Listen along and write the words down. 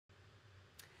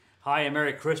Hi, and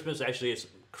Merry Christmas. Actually, it's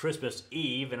Christmas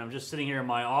Eve, and I'm just sitting here in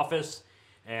my office,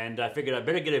 and I figured I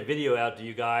better get a video out to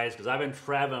you guys because I've been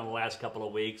traveling the last couple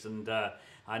of weeks, and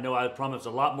I know I promised a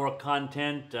lot more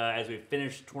content as we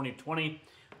finish 2020,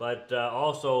 but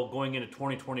also going into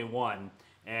 2021.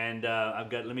 And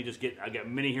I've got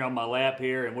Minnie here on my lap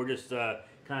here, and we're just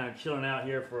kind of chilling out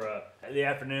here for the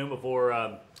afternoon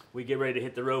before we get ready to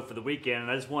hit the road for the weekend.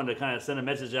 And I just wanted to kind of send a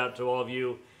message out to all of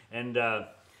you and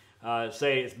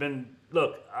say it's been,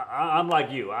 look, I'm like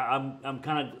you. I'm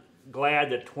kind of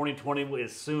glad that 2020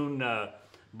 is soon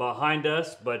behind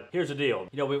us, but here's the deal.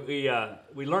 You know,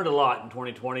 we learned a lot in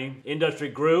 2020. Industry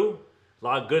grew. A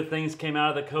lot of good things came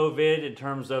out of the COVID in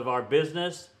terms of our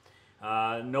business.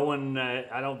 I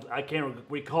can't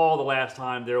recall the last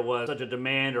time there was such a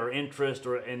demand or interest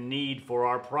or a need for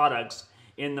our products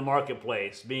in the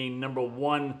marketplace. Being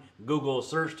 #1 Google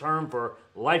search term for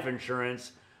life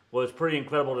insurance was pretty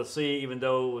incredible to see, even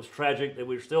though it was tragic that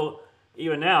we're still,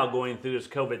 even now, going through this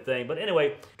COVID thing. But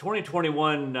anyway,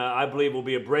 2021, I believe, will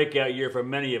be a breakout year for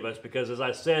many of us because, as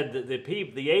I said,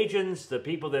 the agents, the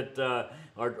people that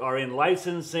are in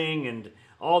licensing and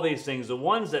all these things, the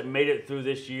ones that made it through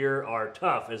this year are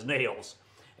tough as nails.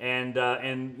 And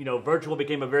you know, virtual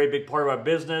became a very big part of our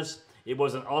business. It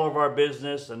wasn't all of our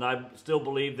business, and I still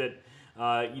believe that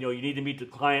you know, you need to meet the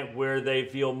client where they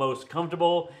feel most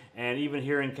comfortable. And even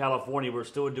here in California, we're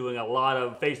still doing a lot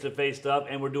of face-to-face stuff,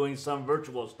 and we're doing some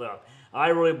virtual stuff. I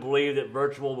really believe that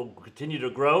virtual will continue to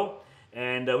grow,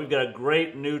 and we've got a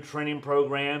great new training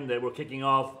program that we're kicking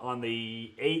off on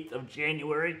the 8th of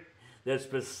January that's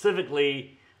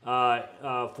specifically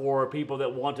for people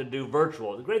that want to do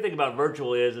virtual. The great thing about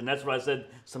virtual is, and that's what I said,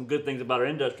 some good things about our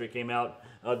industry came out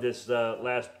of this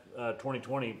last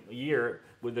 2020 year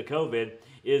with the COVID,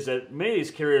 is that many of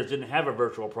these carriers didn't have a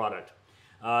virtual product.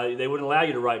 They wouldn't allow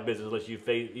you to write business unless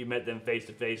you met them face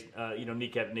to face, you know,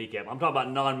 kneecap to kneecap. I'm talking about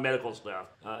non-medical stuff.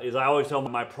 As I always tell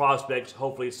my prospects,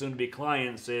 hopefully soon to be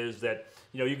clients, is that,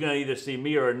 you know, you're going to either see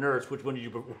me or a nurse. Which one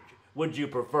would you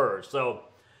prefer? So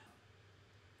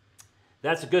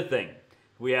that's a good thing.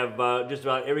 We have just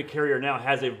about every carrier now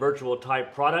has a virtual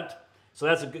type product. So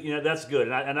that's that's good.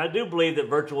 And I do believe that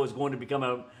virtual is going to become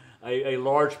a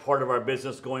large part of our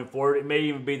business going forward. It may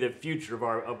even be the future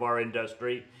of our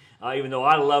industry. Even though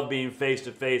I love being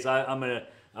face-to-face, I'm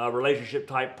a relationship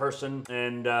type person,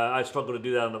 and I struggle to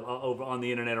do that over on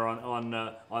the internet or on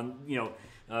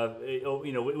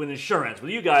with insurance.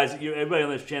 With you guys, everybody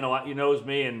on this channel, knows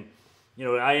me, and you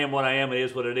know, I am what I am. It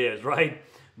is what it is, right?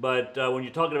 But when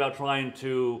you're talking about trying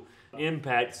to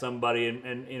impact somebody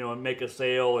and you know, and make a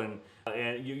sale, and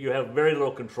you have very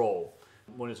little control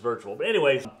when it's virtual. But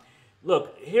anyways,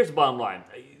 look, here's the bottom line.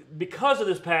 Because of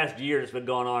this past year that's been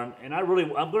going on, and I'm going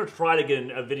to try to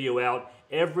get a video out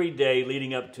every day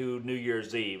leading up to New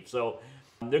Year's Eve. So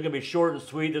they're going to be short and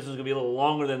sweet. This is going to be a little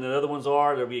longer than the other ones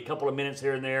are. There'll be a couple of minutes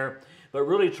here and there, but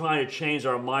really trying to change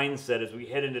our mindset as we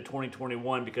head into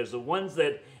 2021, because the ones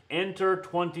that enter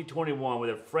 2021 with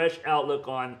a fresh outlook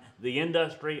on the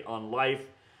industry, on life,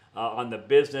 on the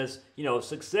business, you know,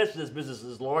 success in this business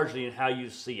is largely in how you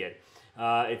see it.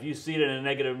 If you see it in a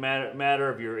negative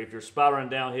matter, if you're spiraling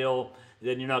downhill,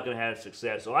 then you're not going to have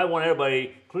success. So I want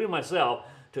everybody, including myself,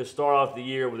 to start off the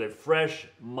year with a fresh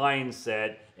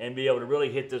mindset and be able to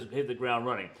really hit the ground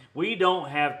running. We don't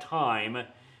have time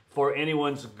for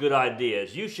anyone's good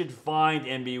ideas. You should find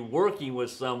and be working with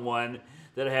someone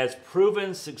that has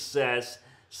proven success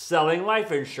selling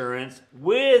life insurance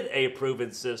with a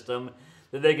proven system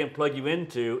that they can plug you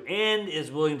into and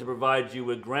is willing to provide you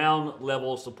with ground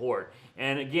level support.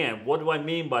 And again, what do I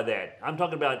mean by that? I'm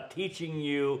talking about teaching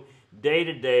you day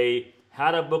to day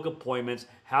how to book appointments,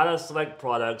 how to select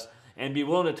products, and be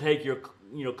willing to take your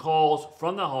calls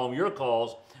from the home,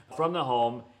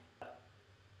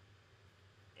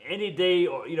 any day,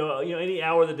 or any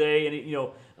hour of the day,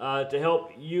 to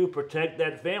help you protect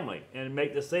that family and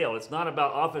make the sale. It's not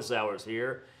about office hours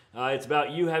here. It's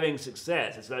about you having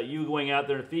success. It's about you going out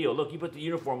there in the field. Look, you put the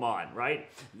uniform on, right?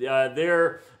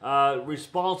 They're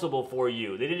responsible for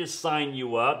you. They didn't just sign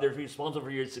you up. They're responsible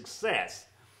for your success.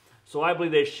 So I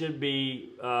believe they should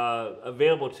be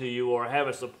available to you, or have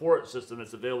a support system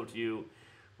that's available to you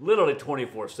literally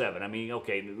 24/7. I mean,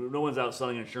 okay, no one's out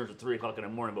selling insurance at 3 o'clock in the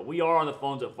morning, but we are on the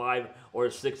phones at 5 or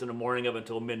 6 in the morning up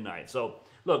until midnight. So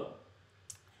look,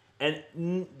 and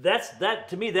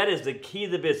to me, that is the key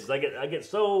to the business. I get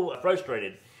so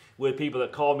frustrated with people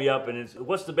that call me up and it's,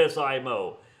 what's the best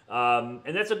IMO?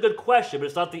 And that's a good question, but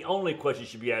it's not the only question you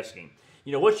should be asking.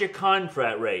 You know, what's your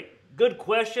contract rate? Good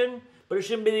question, but it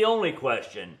shouldn't be the only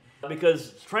question.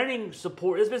 Because training,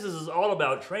 support, this business is all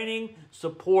about training,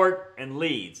 support, and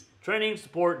leads. Training,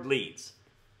 support, leads.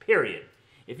 Period.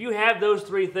 If you have those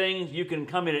three things, you can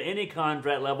come in at any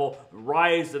contract level,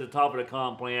 rise to the top of the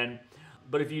comp plan.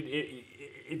 But if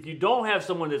you don't have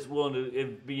someone that's willing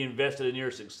to be invested in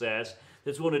your success,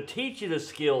 that's willing to teach you the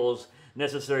skills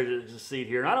necessary to succeed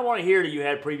here, and I don't want to hear that you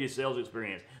had previous sales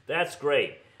experience. That's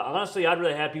great. Honestly, I'd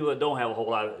rather have people that don't have a whole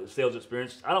lot of sales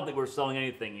experience. I don't think we're selling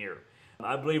anything here.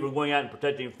 I believe we're going out and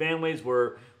protecting families.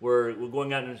 We're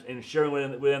going out and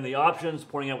sharing within the options,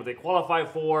 pointing out what they qualify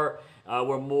for.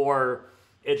 We're more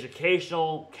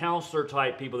educational, counselor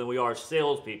type people than we are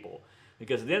salespeople.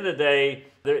 Because at the end of the day,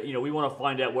 we want to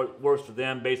find out what works for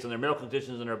them based on their medical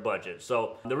conditions and their budget.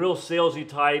 So the real salesy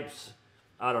types,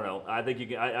 I don't know. I think you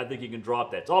can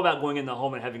drop that. It's all about going in the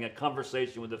home and having a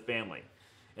conversation with the family.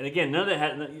 And again, none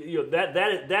of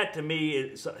that, that to me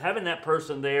is having that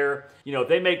person there. If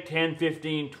they make 10,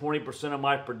 15, 20% of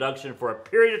my production for a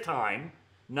period of time,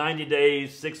 90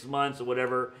 days, 6 months, or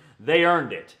whatever, they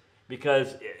earned it.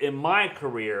 Because in my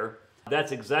career,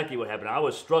 that's exactly what happened. I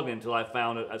was struggling until I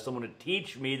found someone to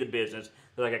teach me the business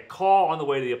that I could call on the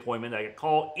way to the appointment, that I could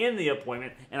call in the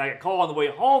appointment, and I could call on the way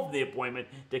home from the appointment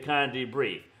to kind of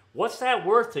debrief. What's that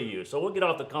worth to you? So we'll get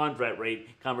off the contract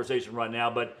rate conversation right now,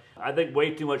 but I think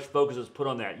way too much focus is put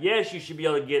on that. Yes, you should be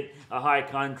able to get a high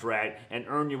contract and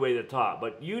earn your way to the top,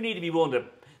 but you need to be willing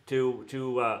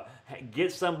to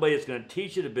get somebody that's going to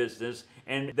teach you the business,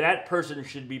 and that person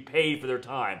should be paid for their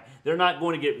time. They're not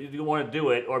going to want to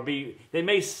do it or be, they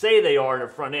may say they are in the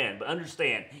front end, but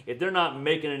understand, if they're not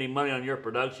making any money on your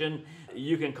production,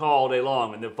 you can call all day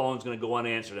long and the phone's going to go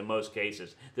unanswered in most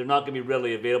cases. They're not going to be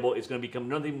readily available. It's going to become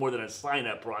nothing more than a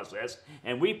sign-up process,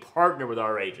 and we partner with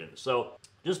our agents. So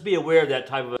just be aware of that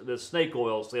type of the snake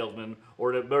oil salesman,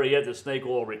 or better yet, the snake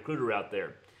oil recruiter out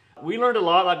there. We learned a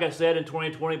lot, like I said, in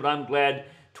 2020, but I'm glad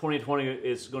 2020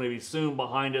 is going to be soon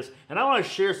behind us. And I want to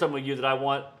share some with you that I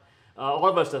want all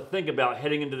of us to think about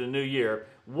heading into the new year.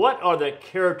 What are the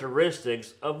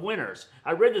characteristics of winners?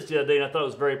 I read this the other day and I thought it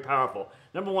was very powerful.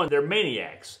 Number one, they're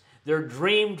maniacs. They're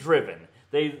dream-driven.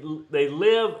 They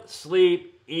live,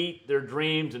 sleep, eat their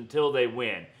dreams until they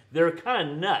win. They're kind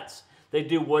of nuts. They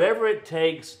do whatever it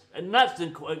takes, and nuts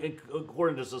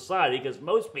according to society, because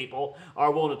most people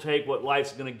are willing to take what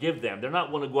life's going to give them. They're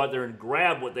not willing to go out there and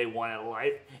grab what they want out of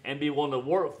life and be willing to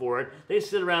work for it. They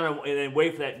sit around and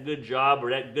wait for that good job or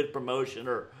that good promotion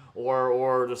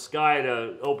or the sky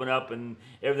to open up and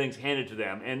everything's handed to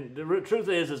them. And the truth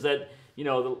is that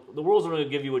the world's not going to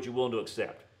give you what you're willing to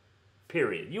accept.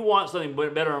 Period. You want something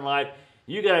better in life,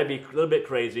 you got to be a little bit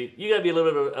crazy. You got to be a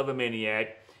little bit of a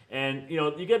maniac. And, you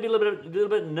got to be a little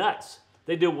bit nuts.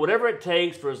 They do whatever it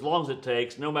takes for as long as it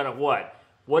takes, no matter what.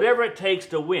 Whatever it takes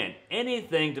to win.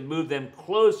 Anything to move them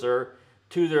closer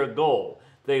to their goal.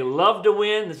 They love to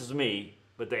win, this is me,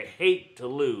 but they hate to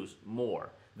lose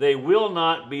more. They will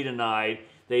not be denied.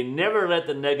 They never let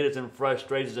the negatives and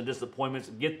frustrations and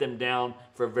disappointments get them down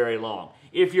for very long.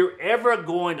 If you're ever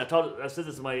going, I said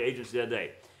this to my agents the other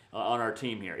day on our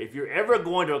team here, if you're ever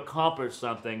going to accomplish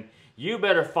something, you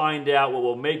better find out what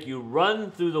will make you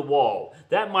run through the wall.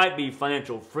 That might be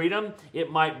financial freedom. It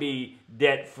might be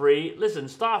debt-free. Listen,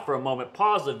 stop for a moment.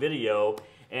 Pause the video.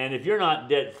 And if you're not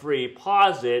debt-free,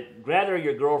 pause it. Gather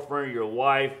your girlfriend or your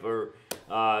wife or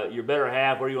your better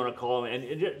half, whatever you want to call them,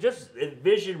 and just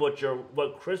envision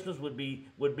what Christmas would be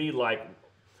like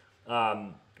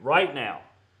right now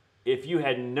if you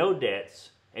had no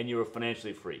debts and you were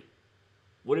financially free.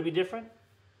 Would it be different?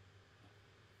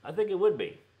 I think it would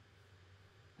be.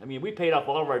 I mean, we paid off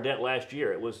all of our debt last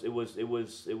year. It was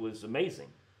amazing,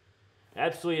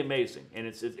 absolutely amazing, and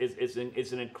it's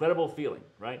an incredible feeling,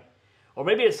 right? Or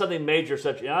maybe it's something major,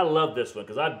 and I love this one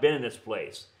because I've been in this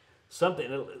place.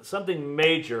 Something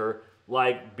major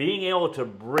like being able to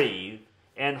breathe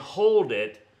and hold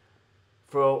it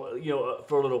for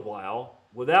a little while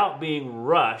without being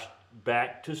rushed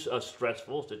back to a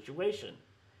stressful situation.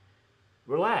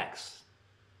 Relax.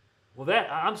 Well,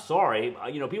 I'm sorry.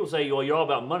 People say, well, you're all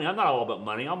about money. I'm not all about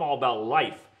money. I'm all about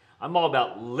life. I'm all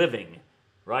about living,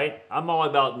 right? I'm all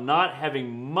about not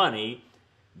having money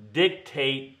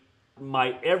dictate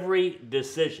my every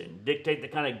decision, dictate the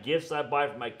kind of gifts I buy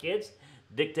for my kids,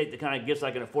 dictate the kind of gifts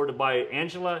I can afford to buy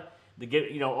Angela,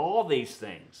 all these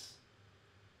things.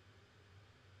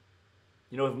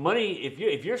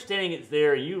 If you're standing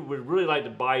there, you would really like to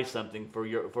buy something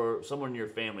for someone in your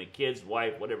family, kids,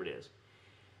 wife, whatever it is,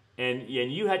 and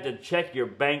you had to check your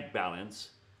bank balance,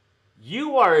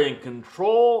 you are in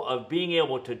control of being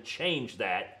able to change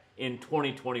that in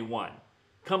 2021.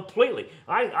 Completely.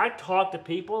 I talk to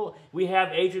people. We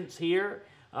have agents here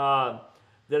that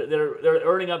they're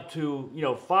earning up to, you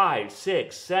know, $500,000,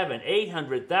 $600,000,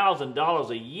 $700,000, $800,000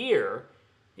 a year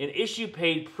in issue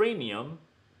paid premium,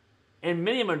 and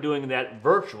many of them are doing that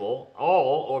virtual,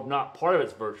 all or if not part of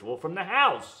it's virtual from the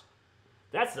house.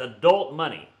 That's adult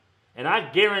money. And I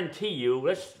guarantee you,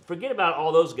 let's forget about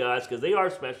all those guys because they are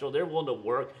special. They're willing to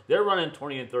work. They're running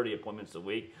 20 and 30 appointments a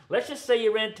week. Let's just say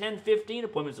you ran 10, 15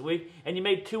 appointments a week and you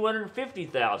made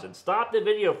 $250,000. Stop the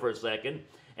video for a second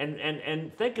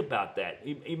and think about that.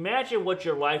 Imagine what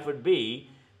your life would be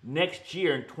next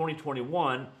year in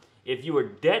 2021 if you were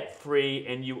debt-free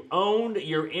and you owned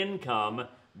your income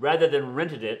rather than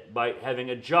rented it by having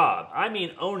a job. I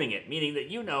mean owning it, meaning that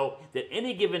you know that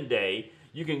any given day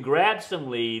you can grab some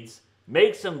leads,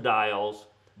 make some dials,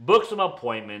 book some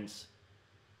appointments,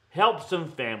 help some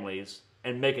families,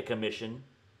 and make a commission.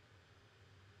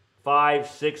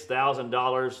 $5,000,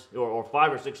 $6,000 or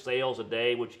 5 or 6 sales a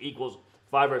day, which equals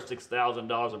 $5,000 or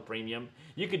 $6,000 in premium.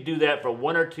 You could do that for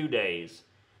 1 or 2 days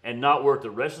and not work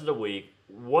the rest of the week.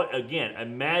 Again,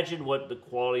 imagine what the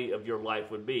quality of your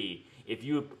life would be if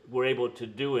you were able to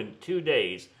do in 2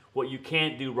 days what you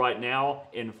can't do right now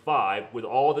in 5 with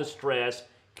all the stress,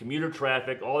 commuter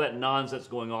traffic, all that nonsense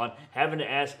going on, having to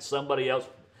ask somebody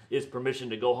else's permission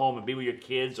to go home and be with your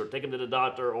kids or take them to the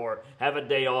doctor or have a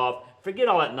day off. Forget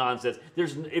all that nonsense.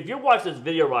 If you're watching this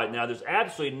video right now, there's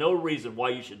absolutely no reason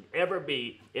why you should ever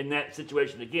be in that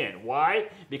situation again. Why?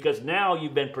 Because now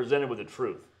you've been presented with the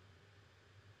truth.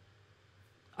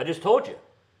 I just told you.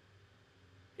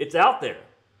 It's out there.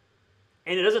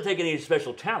 And it doesn't take any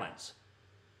special talents.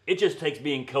 It just takes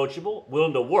being coachable,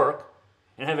 willing to work,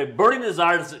 and have a burning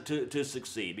desire to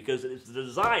succeed, because it's the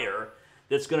desire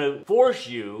that's going to force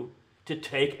you to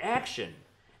take action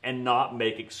and not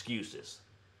make excuses.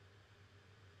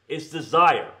 It's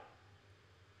desire.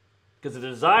 Because the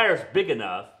desire is big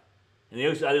enough, and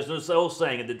there's this old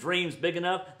saying, if the dream's big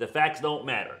enough, the facts don't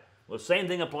matter. Well, the same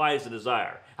thing applies to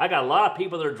desire. I got a lot of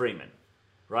people that are dreaming,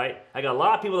 right? I got a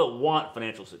lot of people that want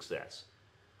financial success,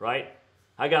 right?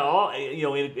 I got all, you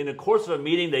know, in the course of a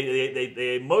meeting,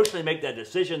 they emotionally make that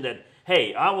decision that,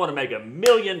 hey, I want to make $1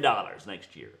 million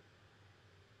next year.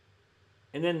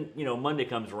 And then, you know, Monday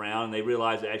comes around and they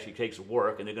realize it actually takes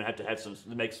work and they're going to have to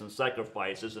make some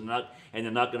sacrifices and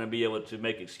they're not going to be able to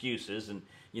make excuses and,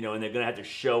 you know, and they're going to have to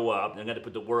show up and they're going to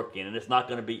put the work in and it's not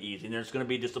going to be easy and there's going to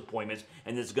be disappointments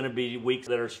and there's going to be weeks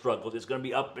that are struggles. It's going to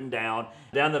be up and down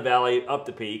the valley, up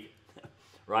the peak,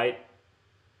 right?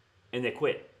 And they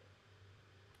quit.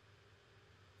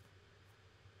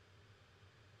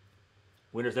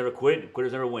 Winners never quit,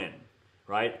 quitters never win,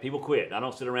 right? People quit. I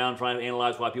don't sit around trying to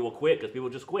analyze why people quit, because people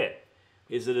just quit.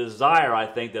 It's a desire, I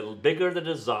think, that the bigger the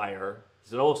desire,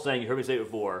 it's an old saying, you heard me say it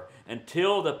before,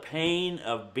 until the pain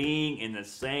of being in the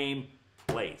same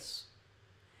place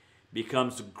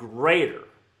becomes greater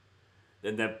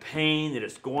than the pain that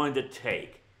it's going to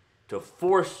take to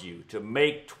force you to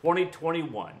make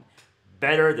 2021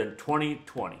 better than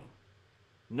 2020.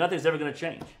 Nothing's ever going to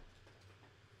change.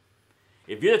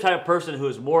 If you're the type of person who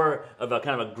is more of a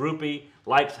kind of a groupie,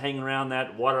 likes hanging around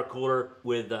that water cooler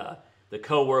with the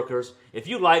coworkers, if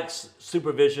you like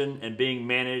supervision and being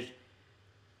managed,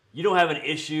 you don't have an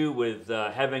issue with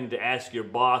having to ask your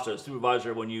boss or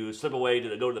supervisor when you slip away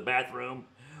to go to the bathroom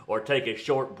or take a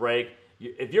short break.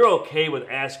 If you're okay with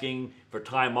asking for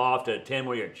time off to attend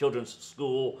one of your children's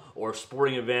school or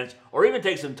sporting events, or even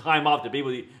take some time off to be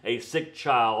with a sick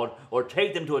child, or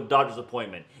take them to a doctor's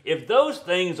appointment, if those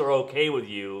things are okay with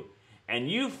you,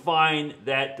 and you find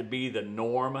that to be the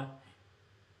norm,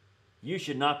 you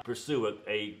should not pursue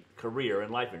a career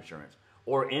in life insurance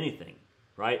or anything,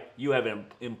 right? You have an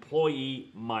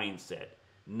employee mindset,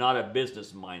 not a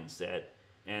business mindset,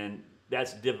 and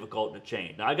that's difficult to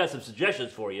change. Now, I got some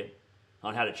suggestions for you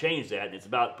on how to change that. It's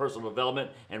about personal development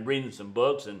and reading some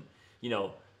books, and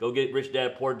go get Rich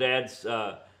Dad Poor Dad's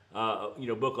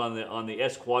book on the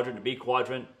S quadrant, the B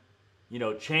quadrant.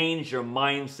 Change your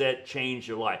mindset, change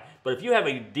your life. But if you have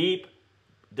a deep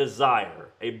desire,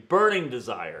 a burning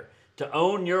desire to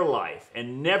own your life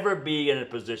and never be in a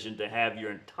position to have your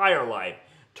entire life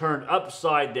turned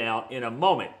upside down in a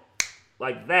moment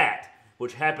like that,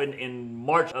 which happened in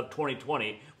March of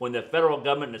 2020 when the federal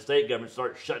government and the state government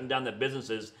started shutting down the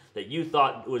businesses that you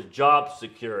thought was job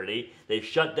security. They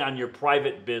shut down your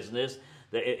private business.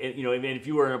 If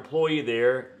you were an employee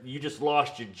there, you just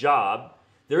lost your job.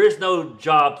 There is no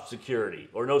job security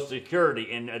or no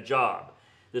security in a job.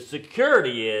 The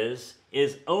security is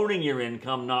owning your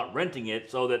income, not renting it,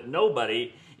 so that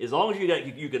nobody as long as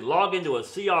you could log into a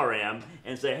CRM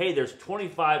and say, hey, there's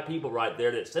 25 people right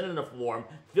there that sent in a form,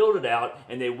 filled it out,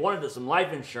 and they wanted some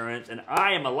life insurance, and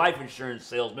I am a life insurance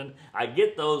salesman. I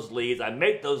get those leads, I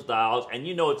make those dials, and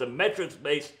you know it's a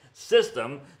metrics-based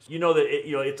system. You know that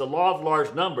it's a law of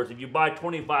large numbers. If you buy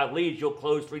 25 leads, you'll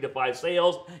close 3 to 5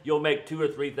 sales. You'll make $2,000 or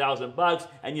 $3,000,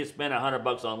 and you spend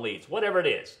 $100 on leads. Whatever it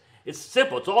is, it's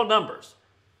simple. It's all numbers.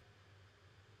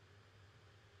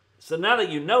 So now that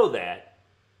you know that,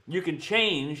 you can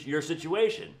change your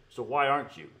situation. So why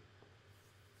aren't you?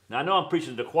 Now I know I'm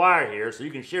preaching to the choir here, so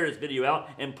you can share this video out,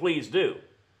 and please do.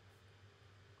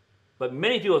 But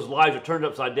many people's lives are turned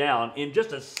upside down in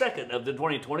just a second of the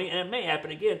 2020, and it may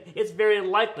happen again. It's very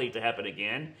likely to happen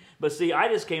again. But see, I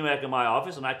just came back in my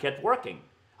office and I kept working.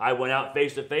 I went out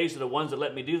face-to-face to the ones that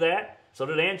let me do that. So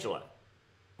did Angela.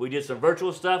 We did some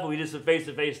virtual stuff and we did some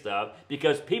face-to-face stuff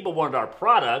because people wanted our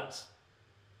products,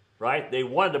 right? They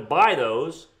wanted to buy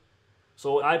those.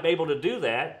 So I'm able to do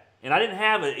that. And I didn't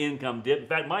have an income dip. In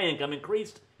fact, my income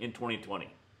increased in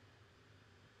 2020.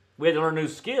 We had to learn new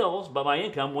skills, but my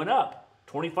income went up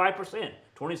 25%,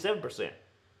 27%.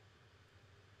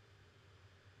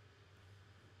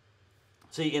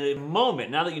 See, in a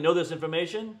moment, now that you know this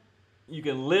information, you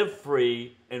can live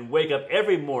free and wake up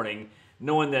every morning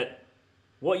knowing that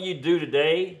what you do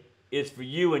today is for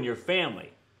you and your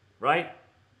family, right?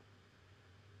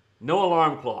 No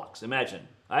alarm clocks. Imagine,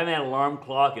 I haven't had an alarm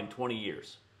clock in 20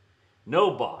 years.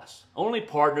 No boss. Only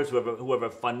partners who have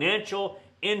a financial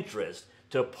interest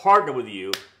to partner with you,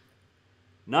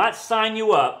 not sign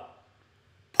you up,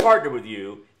 partner with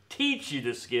you, teach you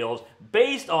the skills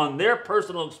based on their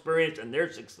personal experience and their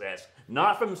success,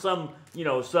 not from some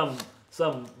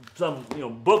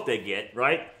book they get,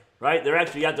 right? They're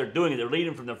actually out there doing it. They're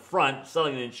leading from the front,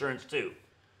 selling the insurance too.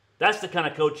 That's the kind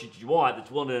of coach that you want,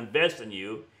 that's willing to invest in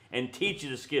you and teach you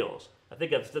the skills. I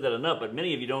think I've said that enough, but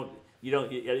many of you don't.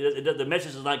 The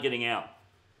message is not getting out,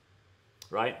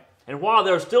 right? And while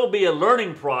there'll still be a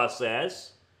learning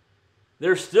process,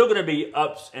 there's still going to be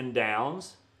ups and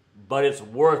downs, but it's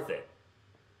worth it.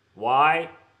 Why?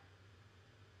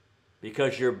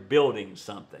 Because you're building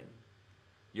something.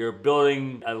 You're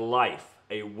building a life,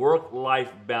 a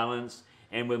work-life balance,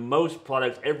 and with most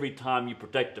products, every time you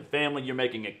protect the family, you're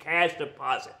making a cash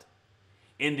deposit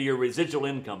into your residual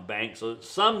income bank, so that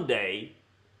someday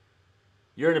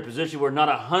you're in a position where not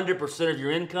 100% of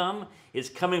your income is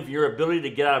coming from your ability to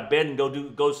get out of bed and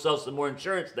go sell some more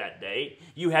insurance that day.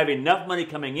 You have enough money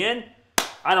coming in.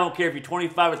 I don't care if you're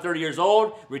 25 or 30 years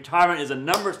old. Retirement is a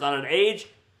number. It's not an age.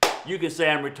 You can say,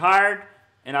 I'm retired,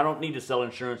 and I don't need to sell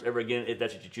insurance ever again if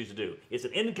that's what you choose to do. It's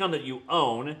an income that you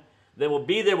own that will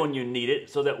be there when you need it,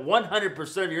 so that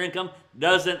 100% of your income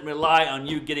doesn't rely on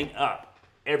you getting up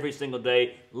every single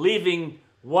day, leaving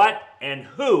what and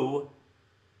who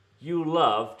you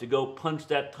love to go punch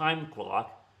that time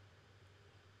clock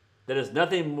that is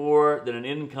nothing more than an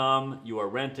income you are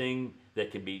renting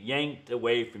that can be yanked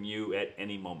away from you at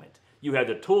any moment. You have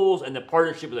the tools and the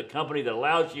partnership with a company that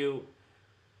allows you,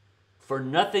 for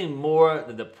nothing more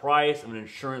than the price of an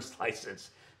insurance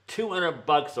license,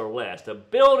 $200 or less, to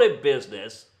build a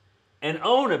business and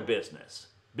own a business.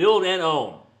 Build and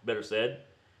own, better said.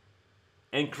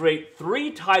 And create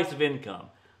 3 types of income: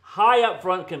 high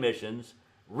upfront commissions,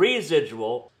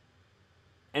 residual,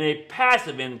 and a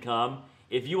passive income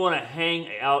if you want to hang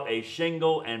out a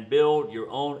shingle and build your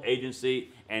own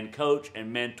agency and coach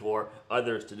and mentor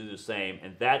others to do the same.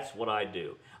 And that's what I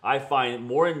do. I find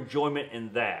more enjoyment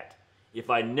in that if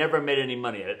I never made any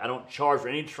money at it. I don't charge for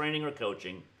any training or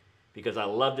coaching because I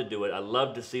love to do it. I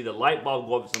love to see the light bulb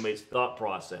go up in somebody's thought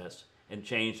process and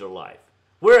change their life.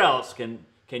 Where else can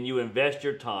you invest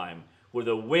your time where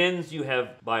the wins you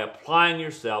have by applying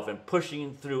yourself and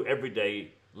pushing through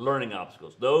everyday learning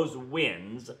obstacles? Those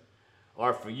wins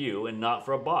are for you and not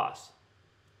for a boss.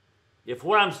 If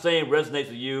what I'm saying resonates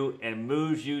with you and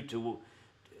moves you to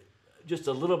just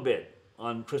a little bit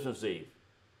on Christmas Eve,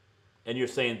 and you're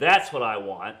saying that's what I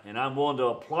want, and I'm willing to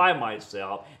apply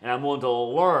myself, and I'm willing to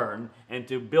learn and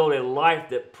to build a life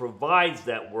that provides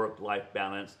that work-life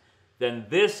balance, then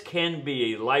this can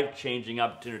be a life-changing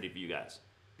opportunity for you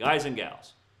guys and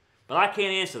gals. But I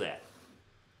can't answer that.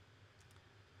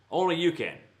 Only you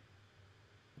can.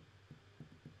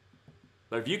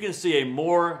 But if you can see a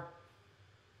more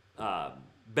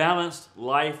balanced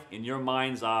life in your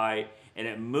mind's eye and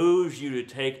it moves you to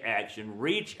take action,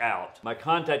 reach out. My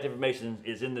contact information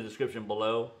is in the description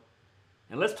below.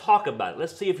 And let's talk about it.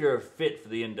 Let's see if you're a fit for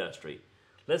the industry.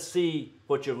 Let's see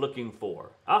what you're looking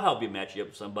for. I'll help you match you up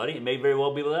with somebody. It may very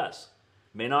well be with us.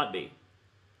 It may not be.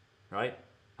 Right?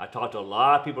 I talk to a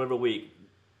lot of people every week.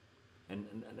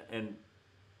 And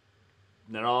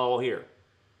they're not all here.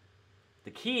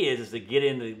 The key is to get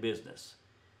into the business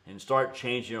and start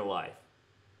changing your life.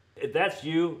 If that's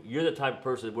you, you're the type of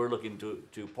person that we're looking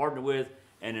to partner with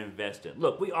and invest in.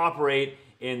 Look, we operate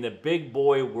in the big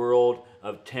boy world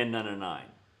of 1099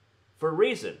 for a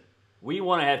reason. We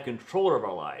want to have control of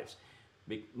our lives,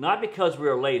 not because we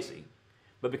are lazy,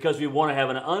 but because we want to have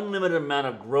an unlimited amount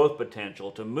of growth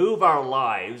potential to move our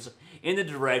lives in the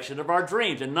direction of our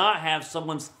dreams and not have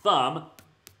someone's thumb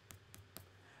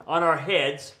on our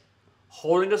heads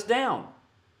holding us down.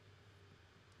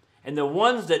 And the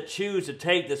ones that choose to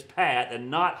take this path and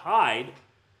not hide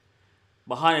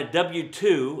behind a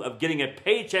W-2 of getting a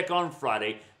paycheck on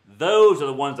Friday, those are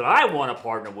the ones that I want to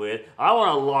partner with, I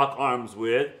want to lock arms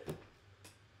with.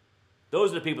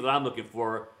 Those are the people that I'm looking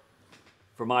for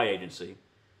my agency.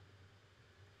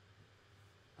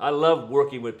 I love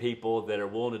working with people that are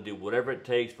willing to do whatever it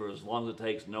takes for as long as it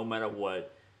takes, no matter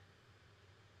what,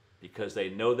 because they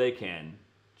know they can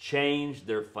change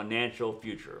their financial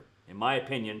future. In my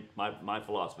opinion, my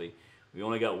philosophy, we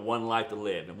only got one life to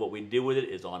live, and what we do with it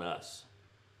is on us.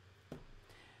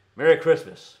 Merry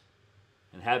Christmas,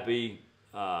 and happy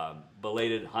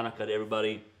belated Hanukkah to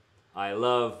everybody. I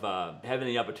love having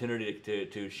the opportunity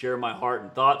to share my heart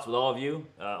and thoughts with all of you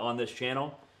on this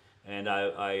channel. And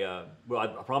I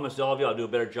promise all of you I'll do a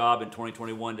better job in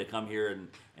 2021 to come here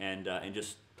and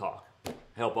just talk.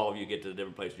 Help all of you get to a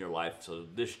different place in your life. So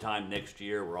this time next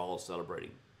year, we're all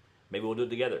celebrating. Maybe we'll do it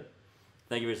together.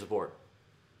 Thank you for your support.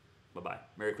 Bye-bye.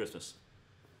 Merry Christmas.